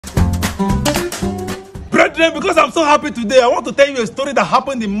Brethren, because I'm so happy today, I want to tell you a story that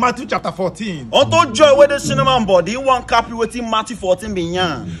happened in Matthew chapter 14. Unto joy where the cinnamon body one copy waiting Matthew 14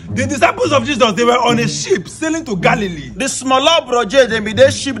 binyan. The disciples of Jesus, they were on a ship sailing to Galilee. The smaller broje they be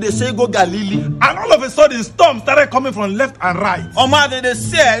their ship they say go Galilee. And all of a sudden, storms started coming from left and right. Oh man, they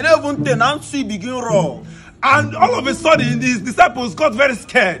say they even tenant see begin roar. And all of a sudden, his disciples got very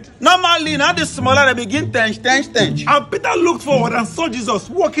scared. Normally, now the smaller they begin tench. And Peter looked forward and saw Jesus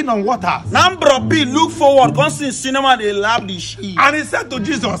walking on water. Now bro P look forward, come see cinema they lap the sheep. And he said to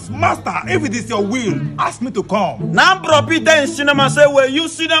Jesus, Master, if it is your will, ask me to come. Now bro P tell in cinema say, well you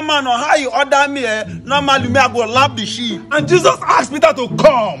cinema or how you order me, normally me I go lap the sheep. And Jesus asked Peter to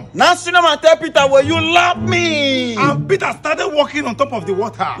come. Now cinema tell Peter, well you lap me. And Peter started walking on top of the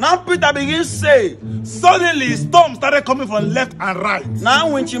water. Now Peter begin say, suddenly storms started coming from left and right.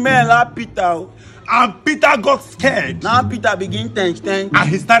 Now when you may lap Peter. And Peter got scared. Now Peter begin tench. And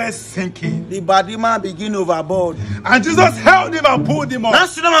he started sinking. The body man begin overboard. And Jesus held him and pulled him up. Now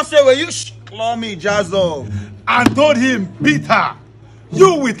cinema say, well you claw me jazz off. And told him, Peter,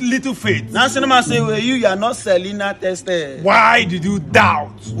 you with little faith. Now cinema say, well you are not Selena tested. Why did you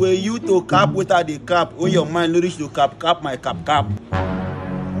doubt? Well you to cap without the cap. When your mind no reach to cap my cap.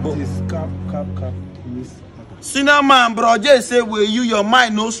 But it's cap. Cinnamon bro, just say well you your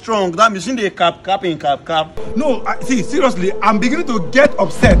mind no strong. That means in the cap. No, see, seriously, I'm beginning to get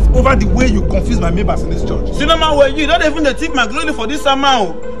upset over the way you confuse my members in this church. Cinnamon, well you don't even take my glory for this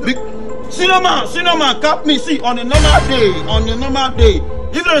amount. Cinnamon, cap me, see, on a normal day.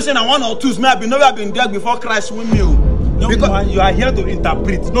 If you say I 1 or 2, maybe I've been there before Christ with you. No, because man, you are here to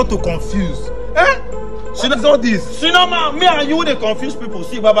interpret, not to confuse. What all this? Cinnamon, me and you they confuse people.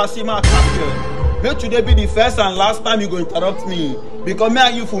 See, Baba, see my cap here. May today be the first and last time you go interrupt me. Because me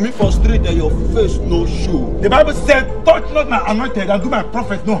and you for me frustrated, your face no show. The Bible said, touch not my anointed and do my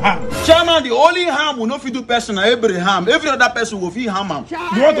prophet no harm. Chairman, the only harm will not fit do person Abraham. Every other person will feel harm him.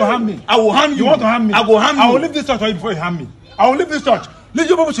 You want to harm me? I will harm you. You want to harm me? I will harm you. I will leave this church before you harm me. I will leave this church. You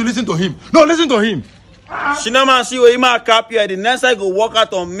people should listen to him. No, listen to him. Cinnamon, see where you might cap here. The next time I go walk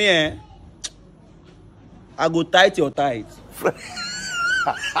out on me, I go tight your tight.